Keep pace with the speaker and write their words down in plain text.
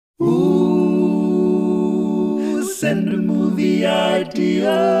Ooh, send a movie idea.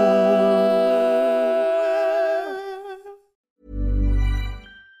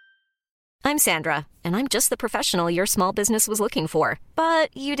 I'm Sandra, and I'm just the professional your small business was looking for.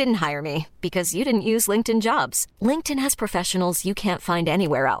 But you didn't hire me because you didn't use LinkedIn Jobs. LinkedIn has professionals you can't find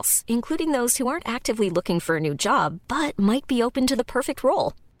anywhere else, including those who aren't actively looking for a new job, but might be open to the perfect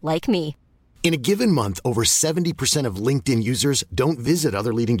role, like me. In a given month, over 70% of LinkedIn users don't visit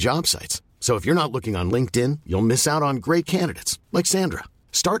other leading job sites. So if you're not looking on LinkedIn, you'll miss out on great candidates like Sandra.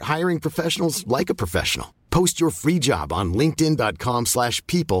 Start hiring professionals like a professional. Post your free job on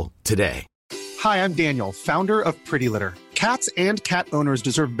linkedin.com/people today. Hi, I'm Daniel, founder of Pretty Litter. Cats and cat owners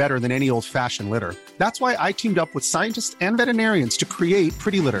deserve better than any old-fashioned litter. That's why I teamed up with scientists and veterinarians to create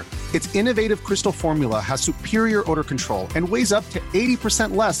Pretty Litter. Its innovative crystal formula has superior odor control and weighs up to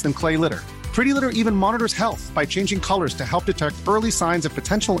 80% less than clay litter. Pretty Litter even monitors health by changing colors to help detect early signs of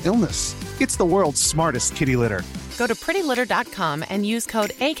potential illness. It's the world's smartest kitty litter. Go to prettylitter.com and use code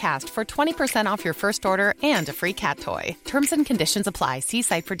ACAST for 20% off your first order and a free cat toy. Terms and conditions apply. See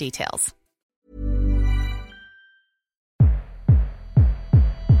site for details.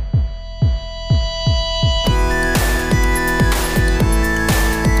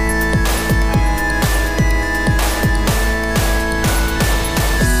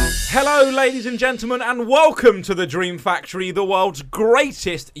 Hello, ladies and gentlemen, and welcome to the Dream Factory, the world's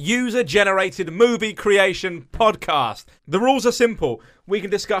greatest user-generated movie creation podcast. The rules are simple. We can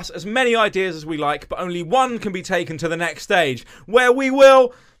discuss as many ideas as we like, but only one can be taken to the next stage, where we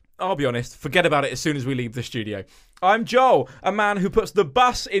will, I'll be honest, forget about it as soon as we leave the studio. I'm Joel, a man who puts the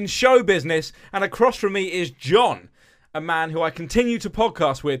bus in show business, and across from me is John, a man who I continue to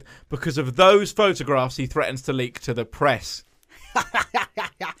podcast with because of those photographs he threatens to leak to the press.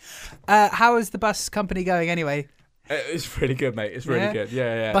 How is the bus company going anyway? It's really good, mate. It's really good.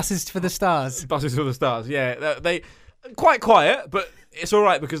 Yeah. Buses for the stars. Buses for the stars. Yeah, they quite quiet, but it's all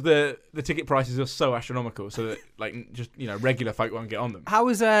right because the ticket prices are so astronomical. So that, like, just regular folk won't get on them. How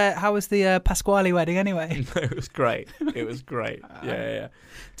was the Pasquale wedding anyway? It was great. It was great. Yeah.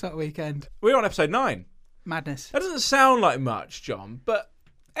 Top weekend. We're on episode 9. Madness. That doesn't sound like much, John, but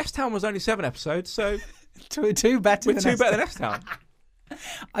S-Town was only 7 episodes, so two better than S-Town.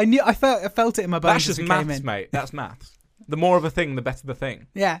 I felt it in my bones. That's just maths, mate. That's maths. The more of a thing, the better the thing.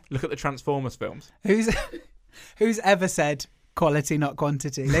 Yeah. Look at the Transformers films. Who's ever said quality, not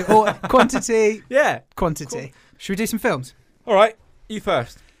quantity? Or quantity. Yeah. Quantity. Cool. Should we do some films? All right. You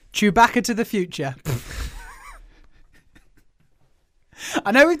first. Chewbacca to the Future.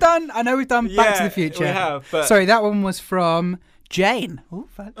 I know we've done Back to the Future. We have. But... Sorry, that one was from Jane.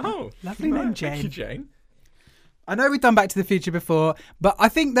 Lovely name, Jane. Thank you, Jane. I know we've done Back to the Future before, but I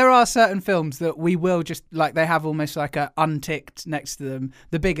think there are certain films that we will just, like, they have almost like a unticked next to them.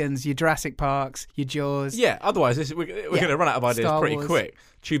 The big ones, your Jurassic Parks, your Jaws. Yeah, otherwise we're going to run out of ideas Star pretty Wars. quick.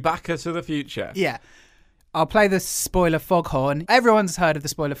 Chewbacca to the Future. Yeah. I'll play the spoiler foghorn. Everyone's heard of the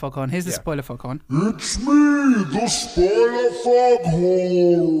spoiler foghorn. Here's the spoiler foghorn. It's me, the spoiler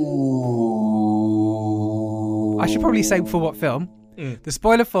foghorn. I should probably say for what film. The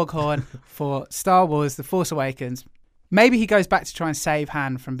spoiler foghorn for Star Wars The Force Awakens. Maybe he goes back to try and save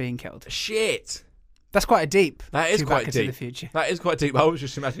Han from being killed. Shit. That's quite a deep. That is quite deep. To the Future. That is quite deep. I was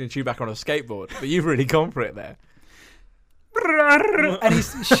just imagining Chewbacca on a skateboard, but you've really gone for it there. And he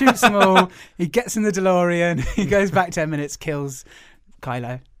shoots them all. He gets in the DeLorean. He goes back 10 minutes, kills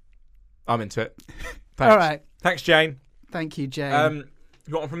Kylo. I'm into it. Thanks. All right. Thanks, Jane. Thank you, Jane.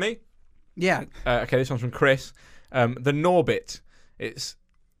 You got one from me? Yeah. Okay, this one's from Chris. The Norbit. It's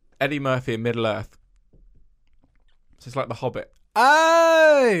Eddie Murphy in Middle Earth. So it's like The Hobbit.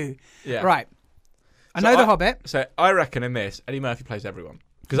 Oh! Yeah. Right. I know The Hobbit. So I reckon in this, Eddie Murphy plays everyone.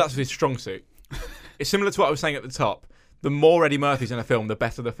 Because that's his strong suit. It's similar to what I was saying at the top. The more Eddie Murphy's in a film, the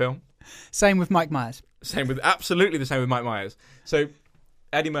better the film. Same with Mike Myers. Absolutely the same with Mike Myers. So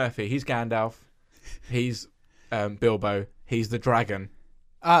Eddie Murphy, he's Gandalf. He's Bilbo. He's the dragon.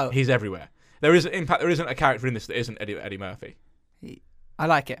 Oh. He's everywhere. There isn't a character in this that isn't Eddie Murphy. I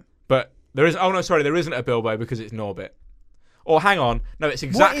like it. But there is. Oh no, sorry, there isn't a Bilbo because it's Norbit. Or hang on, no, it's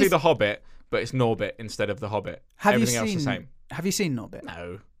exactly The Hobbit, but it's Norbit instead of The Hobbit. Everything else is the same. Have you seen Norbit?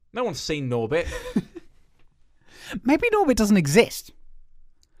 No one's seen Norbit. Maybe Norbit doesn't exist.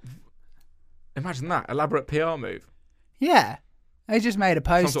 Imagine that elaborate PR move. Yeah, they just made a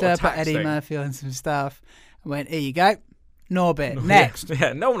poster, sort of put Eddie thing. Murphy on some stuff, and went, "Here you go, Norbit." Next.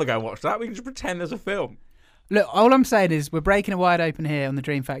 Yeah, no one will go and watch that. We can just pretend there's a film. Look, all I'm saying is we're breaking it wide open here on the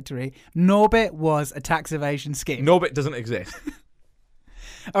Dream Factory. Norbit was a tax evasion scheme. Norbit doesn't exist.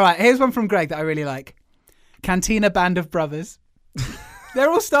 All right, here's one from Greg that I really like. Cantina Band of Brothers. They're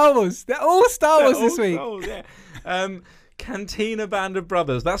all Star Wars. They're all Star Wars this week. Star Wars, yeah. Cantina Band of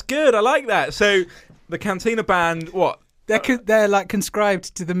Brothers. That's good. I like that. So the Cantina Band, what? They're like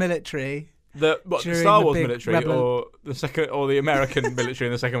conscribed to the military. The Star Wars military or the American military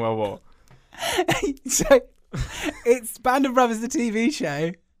in the Second World War? So it's Band of Brothers, the TV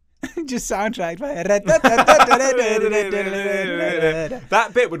show. Just soundtracked by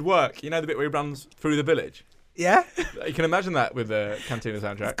that bit would work. You know the bit where he runs through the village? Yeah. You can imagine that with the Cantina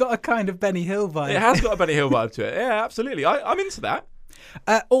soundtrack. It's got a kind of Benny Hill vibe. It has got a Benny Hill vibe to it. Yeah, absolutely. I'm into that.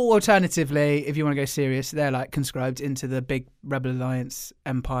 Or alternatively, if you want to go serious, they're like conscribed into the big Rebel Alliance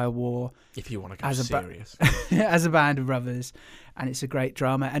Empire War. If you want to go serious. As a Band of Brothers. And it's a great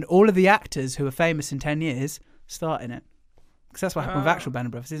drama. And all of the actors who are famous in 10 years start in it. Because that's what happened with actual Band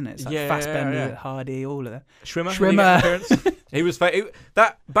of Brothers, isn't it? It's like Fassbender, Hardy, all of them. Schwimmer. He was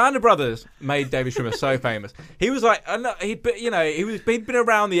that Band of Brothers made David Schwimmer so famous. He was like, he'd been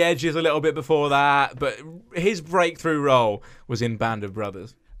around the edges a little bit before that, but his breakthrough role was in Band of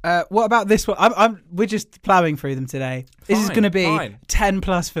Brothers. What about this one? We're just ploughing through them today. This is going to be 10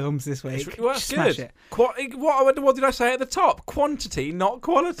 plus films this week. That's Smash good. It. What did I say at the top? Quantity, not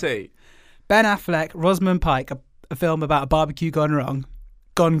quality. Ben Affleck, Rosamund Pike, a film about a barbecue gone wrong.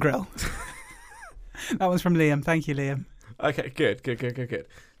 Gone Grill. That one's from Liam. Thank you, Liam. Okay, good.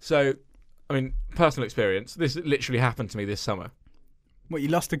 So, I mean, personal experience. This literally happened to me this summer. What, you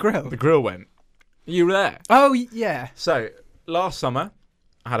lost a grill? The grill went. You were there. Oh, yeah. So, last summer,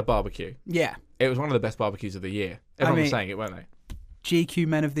 I had a barbecue. Yeah. It was one of the best barbecues of the year. Everyone was saying it, weren't they? GQ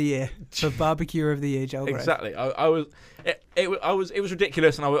Men of the Year for Barbecue of the Year, Joel Grove. Exactly. It was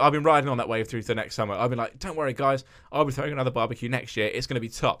ridiculous, and I've been riding on that wave through to the next summer. I've been like, don't worry, guys, I'll be throwing another barbecue next year. It's going to be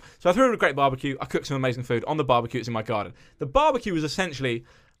top. So I threw a great barbecue. I cooked some amazing food on the barbecue. It's in my garden. The barbecue was essentially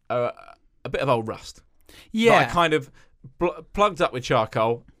a bit of old rust. Yeah. That I kind of plugged up with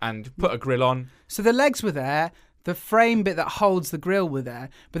charcoal and put a grill on. So the legs were there. The frame bit that holds the grill were there,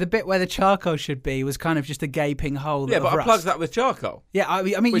 but the bit where the charcoal should be was kind of just a gaping hole. Yeah, but rust. I plugged that with charcoal. Yeah, I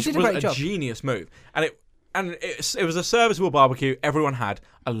mean, you did a great job. Which was a genius move, and it was a serviceable barbecue. Everyone had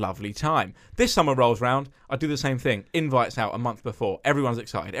a lovely time. This summer rolls round, I do the same thing. Invites out a month before. Everyone's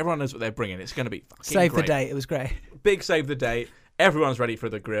excited. Everyone knows what they're bringing. It's going to be fucking Save great. the date. It was great. Big save the date. Everyone's ready for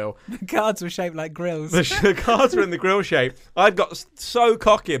the grill. The cards were shaped like grills. The cards were in the grill shape. I'd got so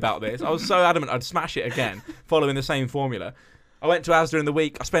cocky about this. I was so adamant I'd smash it again, following the same formula. I went to Asda in the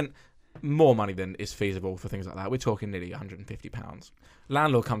week. I spent more money than is feasible for things like that. We're talking nearly £150.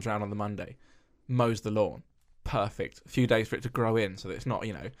 Landlord comes around on the Monday, mows the lawn. Perfect. A few days for it to grow in so that it's not,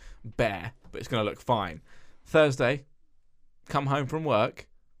 bare, but it's going to look fine. Thursday, come home from work,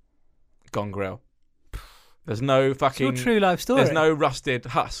 gone grill. There's no fucking... It's your true life story. There's no rusted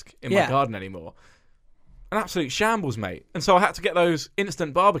husk in my garden anymore. An absolute shambles, mate. And so I had to get those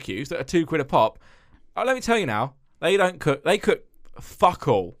instant barbecues that are £2 a pop. Let me tell you now, they don't cook. They cook fuck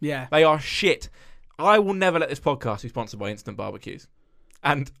all. Yeah. They are shit. I will never let this podcast be sponsored by instant barbecues.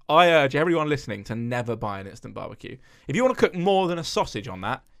 And I urge everyone listening to never buy an instant barbecue. If you want to cook more than a sausage on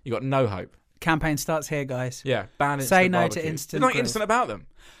that, you got no hope. Campaign starts here, guys. Yeah, ban instant Say no barbecues. to instant There's nothing grills. instant about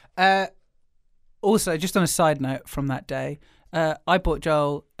them. Also, just on a side note from that day, I bought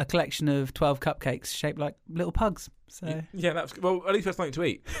Joel a collection of 12 cupcakes shaped like little pugs. So yeah, that's well. At least there's something to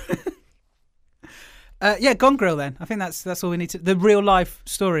eat. Gone Grill. Then I think that's all we need to. The real life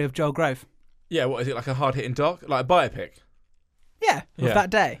story of Joel Grove. Yeah, what is it, like a hard hitting doc, like a biopic? Yeah, of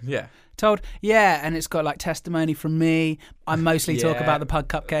that day. Yeah. Told, and it's got like testimony from me. I mostly talk about the pug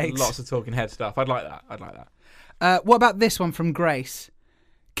cupcakes. Lots of talking head stuff. I'd like that. What about this one from Grace?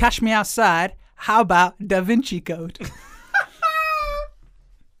 Cash Me Outside. How about Da Vinci Code?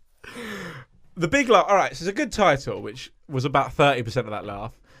 The Big Laugh. All right, so it's a good title, which was about 30% of that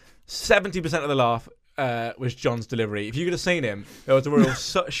laugh. 70% of the laugh was John's delivery. If you could have seen him, there was a real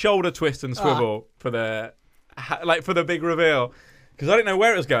shoulder twist and swivel for the big reveal. Because I didn't know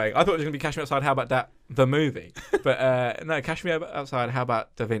where it was going. I thought it was going to be Cash Me Outside, How About That, the movie. But no, Cash Me Outside, How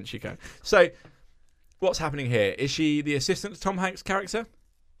About Da Vinci Code? So, what's happening here? Is she the assistant to Tom Hanks' character?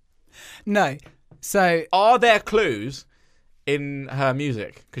 No. So, are there clues in her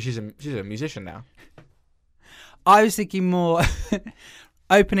music? Because she's a musician now. I was thinking more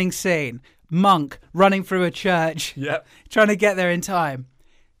opening scene, monk running through a church, trying to get there in time.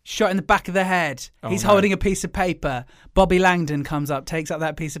 Shot in the back of the head. He's holding a piece of paper. Bobby Langdon comes up, takes up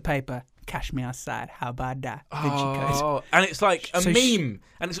that piece of paper. Cash Me Outside. How about that? Oh, and it's like a meme,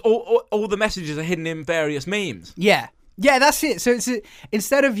 and it's all the messages are hidden in various memes. Yeah, that's it. So it's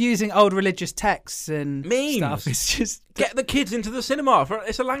instead of using old religious texts and memes, stuff, it's just get the kids into the cinema.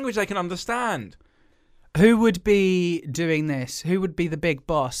 It's a language they can understand. Who would be doing this? Who would be the big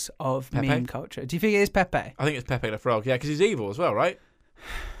boss of Pepe? meme culture? Do you think it is Pepe? I think it's Pepe the Frog. Yeah, because he's evil as well, right?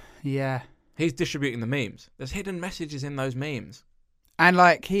 Yeah. He's distributing the memes. There's hidden messages in those memes. And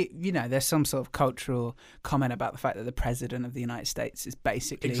like there's some sort of cultural comment about the fact that the president of the United States is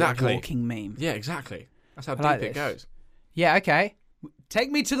basically a walking meme. Yeah, exactly. That's how I deep it goes. Yeah, okay.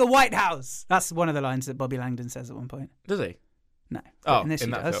 Take me to the White House. That's one of the lines that Bobby Langdon says at one point. Does he? No. Oh, in this in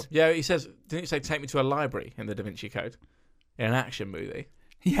he that does. film. Yeah, he says, didn't he say take me to a library in the Da Vinci Code? In an action movie.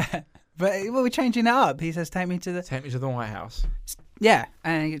 Yeah. But we're changing it up. He says take me to the White House. Yeah,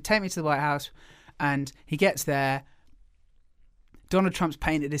 and he take me to the White House, and he gets there. Donald Trump's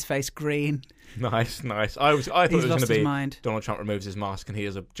painted his face green. Nice. I thought it was going to be mind. Donald Trump removes his mask and he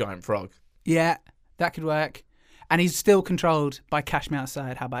is a giant frog. Yeah, that could work. And he's still controlled by Cash Me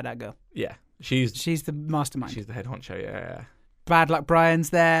Outside. How about that girl? Yeah, she's the mastermind. She's the head honcho. Yeah. Bad Luck Brian's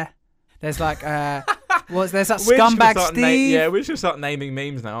there. There's like there's that scumbag Steve. We should start naming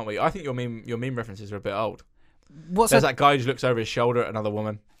memes now, aren't we? I think your meme references are a bit old. There's that guy who just looks over his shoulder at another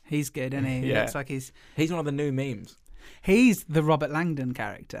woman. He's good, isn't he? He looks like he's one of the new memes. He's the Robert Langdon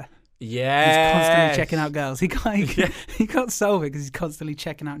character. Yeah, he's constantly checking out girls. He can't solve it because he's constantly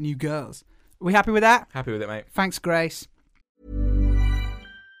checking out new girls. Are we happy with that? Happy with it, mate. Thanks, Grace.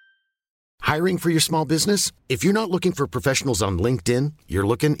 Hiring for your small business? If you're not looking for professionals on LinkedIn, you're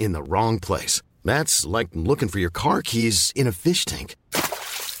looking in the wrong place. That's like looking for your car keys in a fish tank.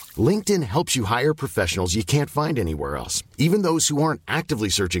 LinkedIn helps you hire professionals you can't find anywhere else, even those who aren't actively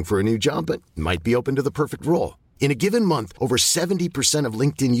searching for a new job but might be open to the perfect role. In a given month, over 70% of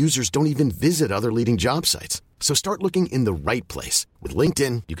LinkedIn users don't even visit other leading job sites. So start looking in the right place. With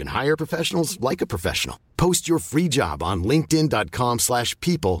LinkedIn, you can hire professionals like a professional. Post your free job on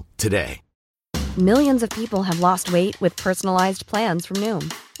linkedin.com/people today. Millions of people have lost weight with personalized plans from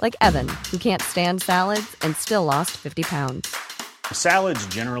Noom. Like Evan, who can't stand salads and still lost 50 pounds. Salads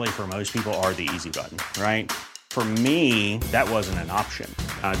generally for most people are the easy button, right? For me, that wasn't an option.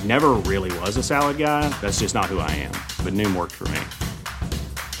 I never really was a salad guy. That's just not who I am. But Noom worked for me.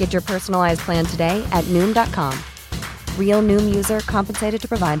 Get your personalized plan today at Noom.com. Real Noom user compensated to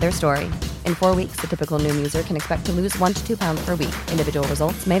provide their story. In 4 weeks, the typical Noom user can expect to lose 1 to 2 pounds per week. Individual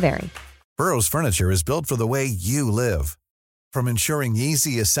results may vary. Burrow's furniture is built for the way you live. From ensuring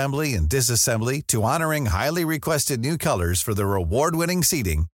easy assembly and disassembly to honoring highly requested new colors for their award-winning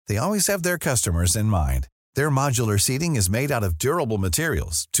seating, they always have their customers in mind. Their modular seating is made out of durable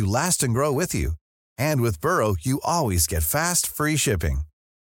materials to last and grow with you. And with Burrow, you always get fast, free shipping.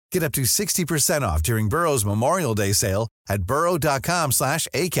 Get up to 60% off during Burrow's Memorial Day sale at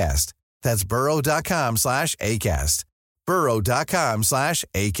burrow.com/ACAST. That's burrow.com/ACAST.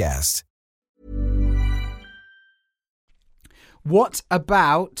 burrow.com/ACAST. What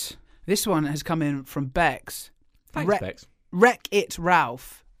about this one? Has come in from Bex. Thanks, Bex. Wreck It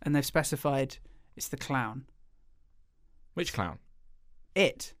Ralph, and they've specified it's the clown. Which clown?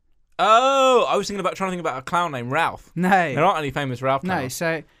 It. Oh, I was trying to think about a clown named Ralph. No, there aren't any famous Ralph clowns. No,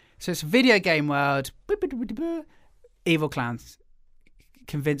 so it's a video game world. Evil clowns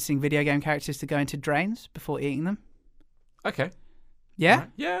convincing video game characters to go into drains before eating them. Okay. Yeah. Right.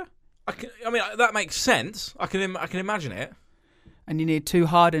 Yeah. I mean, that makes sense. I can imagine it. And you need 2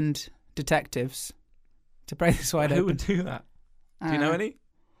 hardened detectives to break this wide open. Who would do that? Do you know any?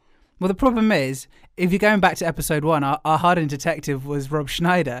 Well, the problem is, if you're going back to episode 1, our hardened detective was Rob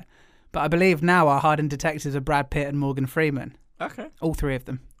Schneider, but I believe now our hardened detectives are Brad Pitt and Morgan Freeman. Okay. All 3 of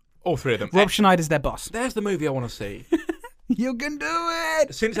them. All 3 of them. Rob Schneider's their boss. There's the movie I want to see. You can do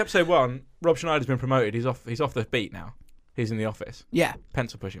it! Since episode 1, Rob Schneider's been promoted. He's off the beat now. He's in the office. Yeah.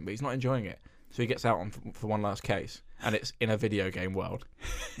 Pencil pushing, but he's not enjoying it. So he gets out for one last case, and it's in a video game world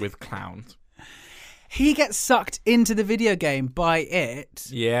with clowns. He gets sucked into the video game by it.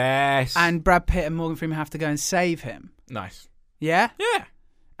 Yes. And Brad Pitt and Morgan Freeman have to go and save him. Nice. Yeah? Yeah.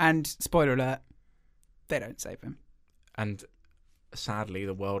 And spoiler alert, they don't save him. And sadly,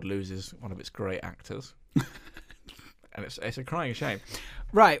 the world loses one of its great actors. And it's a crying shame.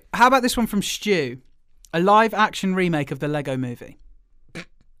 Right. How about this one from Stu? A live action remake of the Lego movie.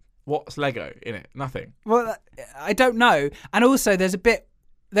 What's Lego in it? Nothing. Well, I don't know. And also,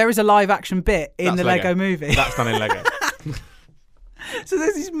 there is a live action bit in the Lego movie. That's done in Lego. So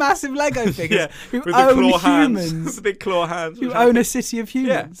there's these massive Lego figures who with own the claw humans. Hands. With the big claw hands. Who own a city of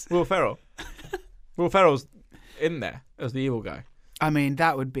humans. Yeah, Will Ferrell. Will Ferrell's in there as the evil guy. I mean,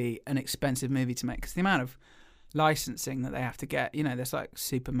 that would be an expensive movie to make because the amount of licensing that they have to get, there's like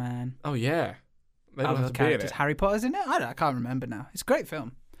Superman. Oh, yeah. They don't other have to be in characters. it. Harry Potter's in it? I can't remember now. It's a great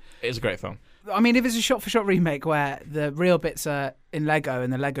film. It is a great film. I mean, if it's a shot-for-shot remake where the real bits are in Lego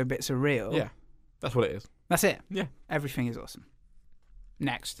and the Lego bits are real, yeah, That's what it is. That's it. Yeah. Everything is awesome.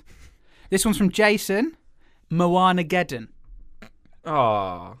 Next. This one's from Jason. Moana-geddon.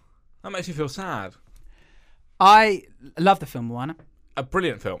 Oh, that makes me feel sad. I love the film Moana. A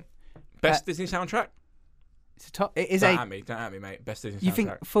brilliant film. Best Disney soundtrack? It's a top. It is Don't at me, mate. Best Disney soundtrack. You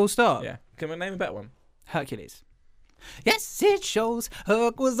think full stop? Yeah. Can we name a better one? Hercules. Yes, it shows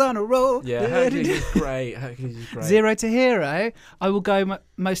Herc was on a roll. Yeah, Hercules is great. 0 to hero. I will go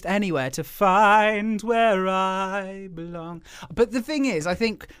most anywhere to find where I belong. But the thing is, I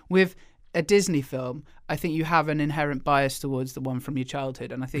think with a Disney film, I think you have an inherent bias towards the one from your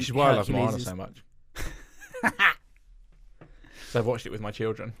childhood, and I think which is why Hercules I love Moana so much. So I've watched it with my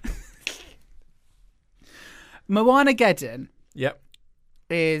children. Moana-geddon. Yep.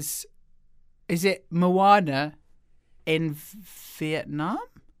 Is it Moana in Vietnam?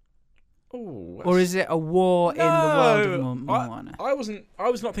 Ooh, or is it a war in the world of Moana? I was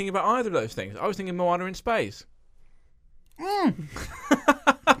not thinking about either of those things. I was thinking Moana in space.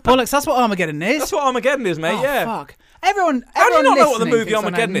 Bollocks, that's what Armageddon is. That's what Armageddon is, mate. Yeah. Fuck. Everyone How do you not know what the listening movie thinks I know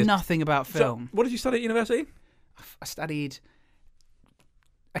Armageddon is? Nothing about film. So, what did you study at university? I studied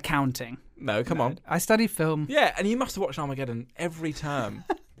accounting. No, come on. I studied film. Yeah, and you must have watched Armageddon every term.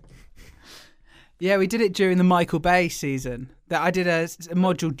 Yeah, we did it during the Michael Bay season. That I did a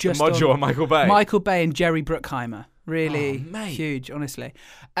module just on Michael Bay. Michael Bay and Jerry Bruckheimer. Really huge, honestly.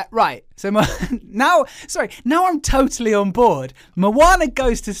 Right, so now I'm totally on board. Moana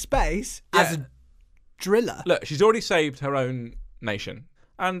goes to space as a driller. Look, she's already saved her own nation.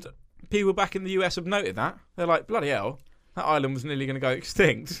 And people back in the US have noted that. They're like, bloody hell, that island was nearly going to go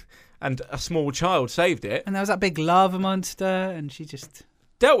extinct. And a small child saved it. And there was that big lava monster, and she just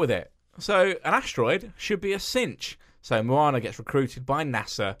dealt with it. So an asteroid should be a cinch. So Moana gets recruited by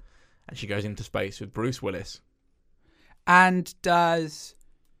NASA, and she goes into space with Bruce Willis. And does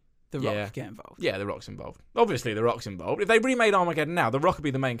The Rock get involved? Yeah, The Rock's involved. Obviously, The Rock's involved. If they remade Armageddon now, The Rock would be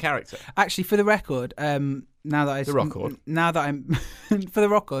the main character. Actually, for the record, now that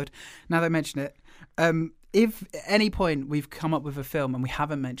I mention it, if at any point we've come up with a film and we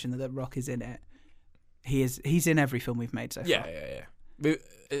haven't mentioned that The Rock is in it, he's in every film we've made so far. Yeah.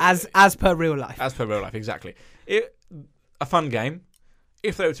 As per real life. As per real life, exactly. A fun game.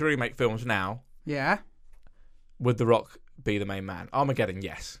 If they were to remake films now, would The Rock be the main man? Armageddon,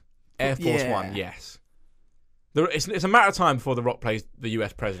 yes. Air Force One, yes. It's a matter of time before The Rock plays the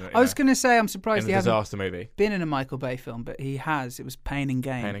US president. I was going to say, I'm surprised he hasn't disaster movie. Been in a Michael Bay film, but he has. It was Pain and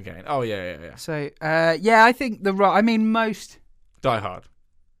Gain. Pain and Gain. Oh, yeah. So, I think The Rock, most... Die Hard.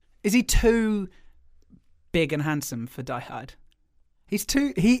 Is he too big and handsome for Die Hard? He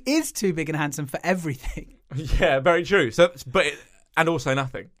is too big and handsome for everything. Yeah, very true. And also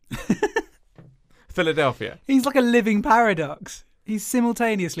nothing. Philadelphia. He's like a living paradox. He's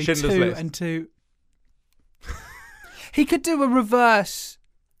simultaneously Schindler's two List. and two. He could do a reverse.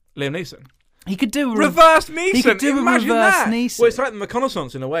 Liam Neeson. He could do a reverse Neeson. He could do Imagine a reverse that. Neeson. Well, it's like the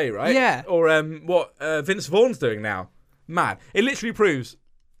reconnaissance in a way, right? Yeah. Or what Vince Vaughn's doing now. Mad. It literally proves.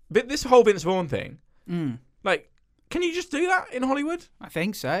 But this whole Vince Vaughn thing. Like, can you just do that in Hollywood? I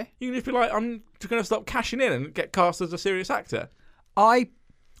think so. You can just be like, I'm just going to stop cashing in and get cast as a serious actor. I'll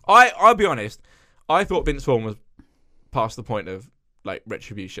be honest. I thought Vince Vaughn was past the point of like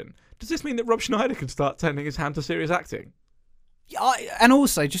retribution. Does this mean that Rob Schneider could start turning his hand to serious acting? And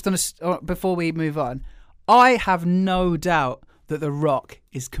also, just before we move on, I have no doubt that The Rock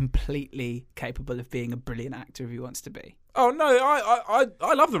is completely capable of being a brilliant actor if he wants to be. Oh no,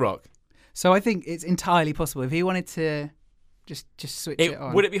 I love The Rock. So I think it's entirely possible if he wanted to just switch it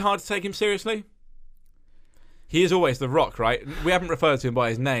on. Would it be hard to take him seriously? He is always The Rock, right? We haven't referred to him by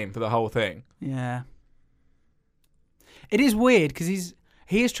his name for the whole thing. Yeah. It is weird because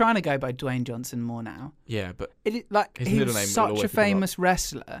he is trying to go by Dwayne Johnson more now. Yeah, but he was such a famous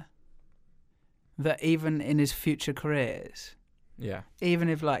wrestler that even in his future careers, even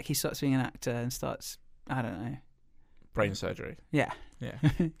if like he starts being an actor and starts, I don't know, brain surgery. Yeah.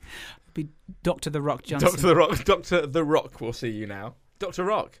 Be Dr. The Rock Johnson. Dr. The Rock will see you now. Dr.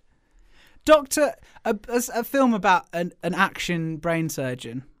 Rock. A film about an action brain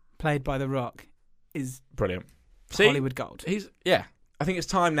surgeon played by The Rock is brilliant. Hollywood gold. I think it's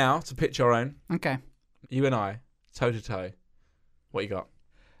time now to pitch our own. Okay. You and I, toe to toe. What you got?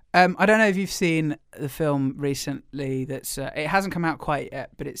 I don't know if you've seen the film recently. That's it hasn't come out quite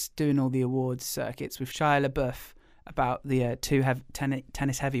yet, but it's doing all the awards circuits with Shia LaBeouf about the two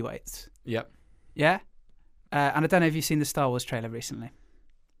tennis heavyweights. Yep. Yeah. And I don't know if you've seen the Star Wars trailer recently.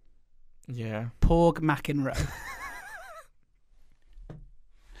 Yeah. Porg McEnroe.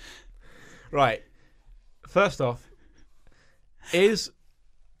 Right. First off, is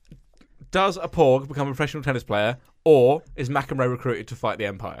Does a Porg become a professional tennis player, or is McEnroe recruited to fight the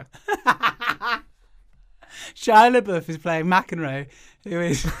Empire? Shia LaBeouf is playing McEnroe, who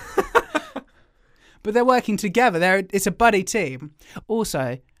is... But they're working together. It's a buddy team.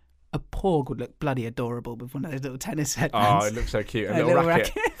 Also, a Porg would look bloody adorable with one of those little tennis headbands. Oh, it looks so cute. A little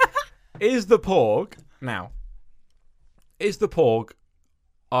racket. Is the Porg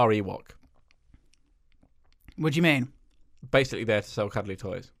our Ewok? What do you mean? Basically there to sell cuddly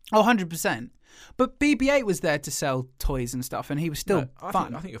toys. Oh, 100%. But BB-8 was there to sell toys and stuff, and he was still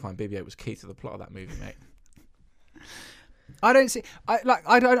fun. I think you'll find BB-8 was key to the plot of that movie, mate. I don't see...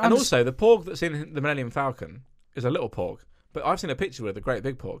 And also, the Porg that's in the Millennium Falcon is a little Porg, but I've seen a picture with a great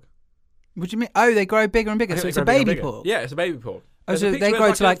big Porg. What do you mean? Oh, they grow bigger and bigger, so it's a baby Porg? Yeah, it's a baby Porg. Oh, so they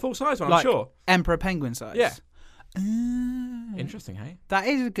grow to full size one, like I'm sure. Emperor Penguin size? Yeah. Interesting, hey? That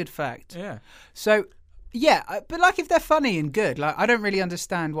is a good fact. Yeah. So... Yeah, but like if they're funny and good, like I don't really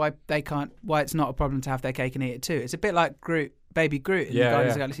understand why it's not a problem to have their cake and eat it too. It's a bit like Baby Groot in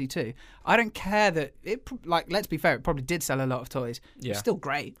Guardians of the Galaxy 2. I don't care that it, like, let's be fair, it probably did sell a lot of toys. Yeah. It's still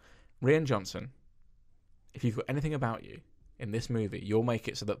great. Rian Johnson, if you've got anything about you in this movie, you'll make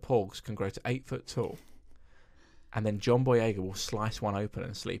it so that Porgs can grow to 8 foot tall, and then John Boyega will slice one open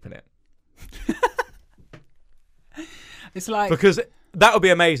and sleep in it. It's like... Because that would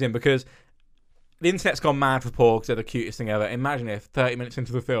be amazing, because... The internet's gone mad for Porgs. They're the cutest thing ever. Imagine if 30 minutes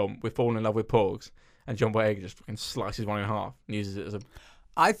into the film we're falling in love with Porgs and John Boyega just fucking slices one in half and uses it as a...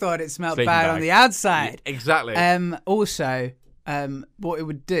 I thought it smelled bad bag on the outside. Yeah, exactly. Also, what it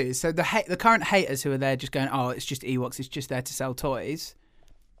would do... So the current haters who are there just going, oh, it's just Ewoks, it's just there to sell toys,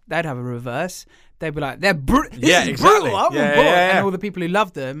 they'd have a reverse. They'd be like, they're brutal. I'm on board. And all the people who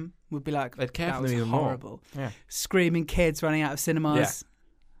love them would be like, they'd care that for was them even horrible. More. Yeah. Screaming kids running out of cinemas. Yeah.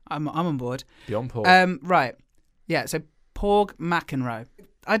 I'm on board. Beyond Porg. Right. Yeah, so Porg McEnroe.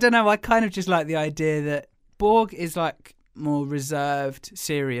 I don't know, I kind of just like the idea that Borg is like more reserved,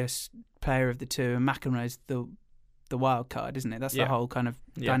 serious player of the two, and McEnroe's the wild card, isn't it? That's the whole kind of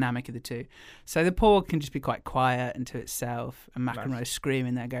dynamic of the two. So the Porg can just be quite quiet and to itself, and McEnroe's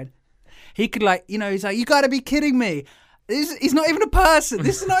screaming there going... He could he's like, you got to be kidding me. He's not even a person.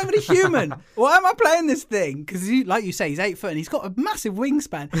 This is not even a human. Why am I playing this thing? Because, like you say, he's 8 foot and he's got a massive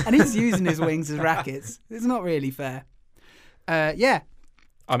wingspan and he's using his wings as rackets. It's not really fair. Yeah.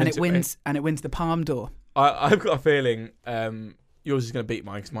 And it wins the Palm d'Or. I've got a feeling yours is going to beat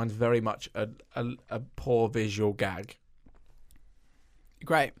mine because mine's very much a poor visual gag.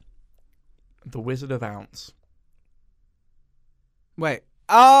 Great. The Wizard of Ounce. Wait.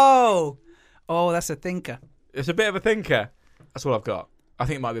 Oh, that's a thinker. It's a bit of a thinker. That's all I've got. I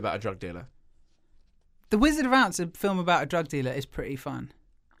think it might be about a drug dealer. The Wizard of Ounce, a film about a drug dealer, is pretty fun.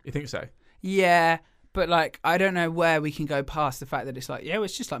 You think so? Yeah, but I don't know where we can go past the fact that it's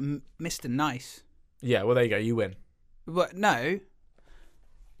it's just like Mr. Nice. Yeah, well, there you go. You win. But no.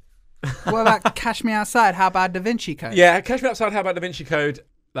 What about Cash Me Outside? How about Da Vinci Code? Yeah, Cash Me Outside. How about Da Vinci Code?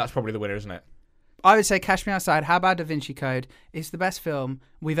 That's probably the winner, isn't it? I would say Cash Me Outside. How about Da Vinci Code? Is the best film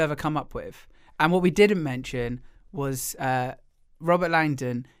we've ever come up with. And what we didn't mention was Robert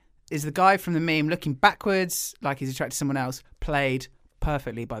Langdon is the guy from the meme looking backwards like he's attracted to someone else, played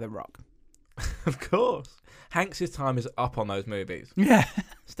perfectly by The Rock. Of course. Hanks' time is up on those movies. Yeah.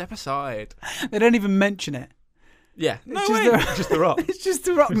 Step aside. They don't even mention it. Yeah. No it's way. Just The Rock. It's just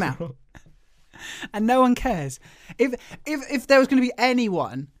The Rock now. And no one cares. If there was going to be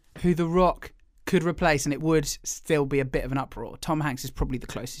anyone who The Rock could replace and it would still be a bit of an uproar, Tom Hanks is probably the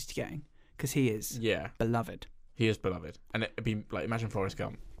closest to getting. Because he is beloved. He is beloved. And it'd be like, imagine Forrest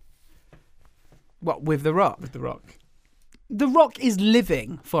Gump. What, with The Rock? With The Rock. The Rock is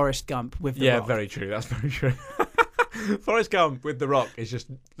living Forrest Gump with The Rock. Yeah, very true. That's very true. Forrest Gump with The Rock is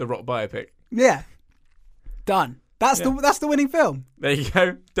just The Rock biopic. Yeah. Done. That's the winning film. There you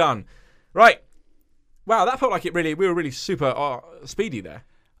go. Done. Right. Wow, that felt like we were really super speedy there.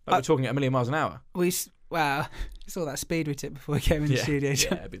 Like we're talking at 1,000,000 miles an hour. Wow. It's all that speed we took before we came in the studio.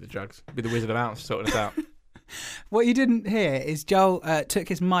 Yeah, it'd be the drugs. It'd be the Wizard of Ounce sorting us out. What you didn't hear is Joel took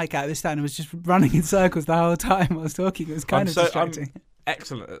his mic out of his stand and was just running in circles the whole time I was talking. It was kind of distracting. I'm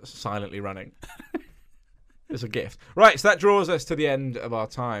excellent at silently running. It's a gift. Right, so that draws us to the end of our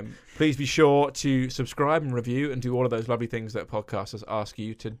time. Please be sure to subscribe and review and do all of those lovely things that podcasters ask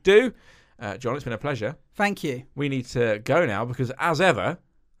you to do. John, it's been a pleasure. Thank you. We need to go now because, as ever,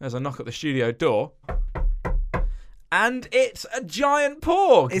 there's a knock at the studio door. And it's a giant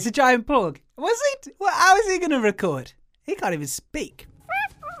Porg. It's a giant Porg. Was it? Well, how is he going to record? He can't even speak.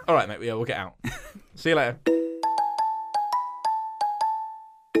 All right, mate. Yeah, we'll get out. See you later.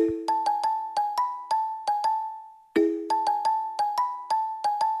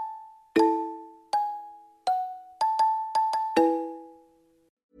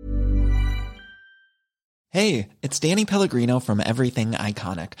 Hey, it's Danny Pellegrino from Everything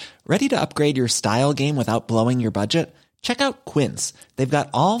Iconic. Ready to upgrade your style game without blowing your budget? Check out Quince. They've got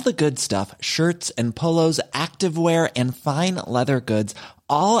all the good stuff, shirts and polos, activewear, and fine leather goods,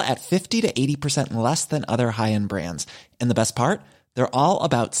 all at 50 to 80% less than other high-end brands. And the best part? They're all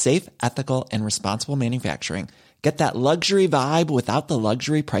about safe, ethical, and responsible manufacturing. Get that luxury vibe without the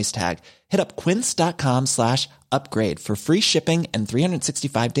luxury price tag. Hit up quince.com/upgrade for free shipping and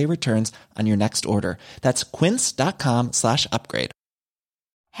 365-day returns on your next order. That's quince.com/upgrade.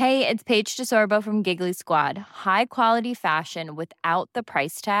 Hey, it's Paige DeSorbo from Giggly Squad. High quality fashion without the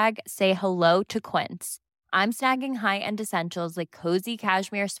price tag. Say hello to Quince. I'm snagging high-end essentials like cozy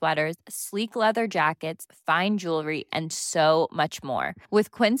cashmere sweaters, sleek leather jackets, fine jewelry, and so much more.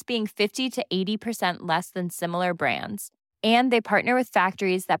 With Quince being 50 to 80% less than similar brands. And they partner with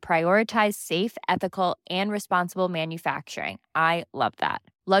factories that prioritize safe, ethical, and responsible manufacturing. I love that.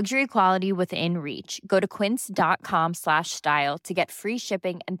 Luxury quality within reach. Go to quince.com/style to get free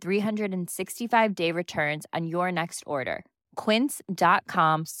shipping and 365-day returns on your next order.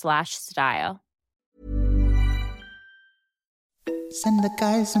 Quince.com/style. Send the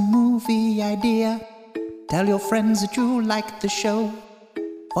guys a movie idea. Tell your friends that you like the show.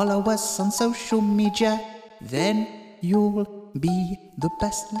 Follow us on social media. Then you'll be the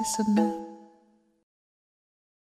best listener.